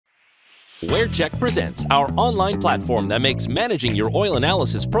WebCheck presents our online platform that makes managing your oil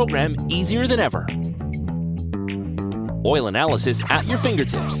analysis program easier than ever. Oil analysis at your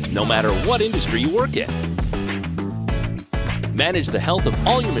fingertips, no matter what industry you work in. Manage the health of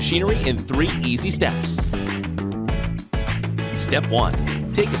all your machinery in 3 easy steps. Step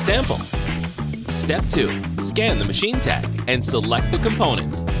 1. Take a sample. Step 2. Scan the machine tag and select the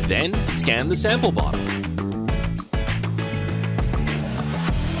component. Then scan the sample bottle.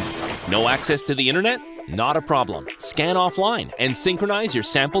 No access to the internet? Not a problem. Scan offline and synchronize your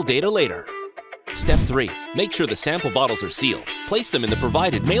sample data later. Step 3. Make sure the sample bottles are sealed. Place them in the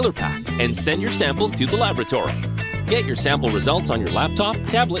provided mailer pack and send your samples to the laboratory. Get your sample results on your laptop,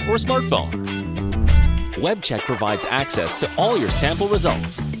 tablet, or smartphone. WebCheck provides access to all your sample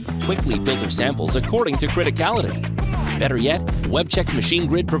results. Quickly filter samples according to criticality. Better yet, WebCheck's machine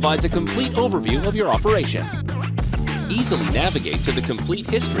grid provides a complete overview of your operation. Easily navigate to the complete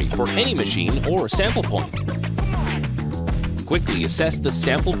history for any machine or sample point. Quickly assess the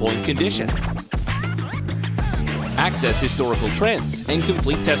sample point condition. Access historical trends and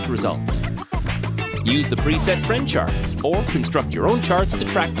complete test results. Use the preset trend charts or construct your own charts to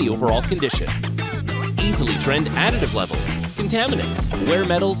track the overall condition. Easily trend additive levels, contaminants, wear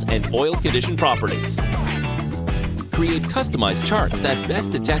metals, and oil condition properties. Create customized charts that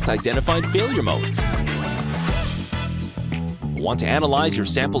best detect identified failure modes. Want to analyze your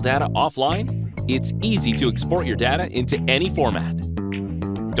sample data offline? It's easy to export your data into any format.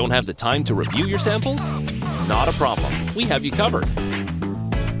 Don't have the time to review your samples? Not a problem. We have you covered.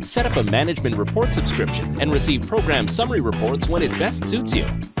 Set up a management report subscription and receive program summary reports when it best suits you.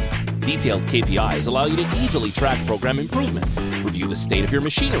 Detailed KPIs allow you to easily track program improvements, review the state of your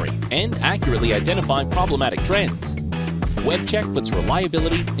machinery, and accurately identify problematic trends. WebCheck puts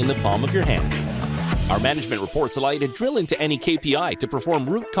reliability in the palm of your hand. Our management reports allow you to drill into any KPI to perform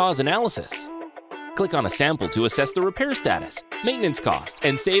root cause analysis. Click on a sample to assess the repair status, maintenance costs,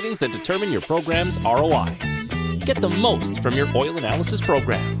 and savings that determine your program's ROI. Get the most from your oil analysis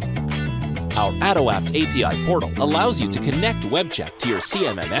program. Our AutoApt API portal allows you to connect WebCheck to your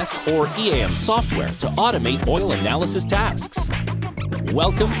CMMS or EAM software to automate oil analysis tasks.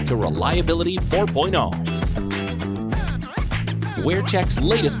 Welcome to Reliability 4.0. WebCheck's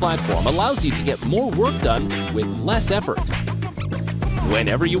latest platform allows you to get more work done with less effort.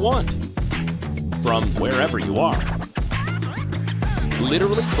 Whenever you want. From wherever you are.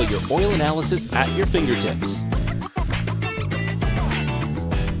 Literally put your oil analysis at your fingertips.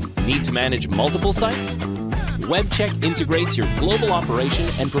 Need to manage multiple sites? WebCheck integrates your global operation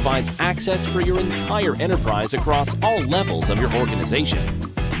and provides access for your entire enterprise across all levels of your organization.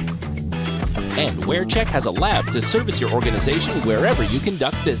 And WebCheck has a lab to service your organization wherever you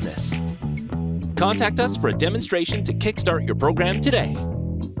conduct business. Contact us for a demonstration to kickstart your program today.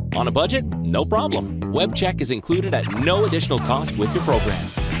 On a budget? No problem. WebCheck is included at no additional cost with your program.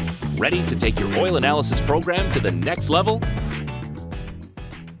 Ready to take your oil analysis program to the next level?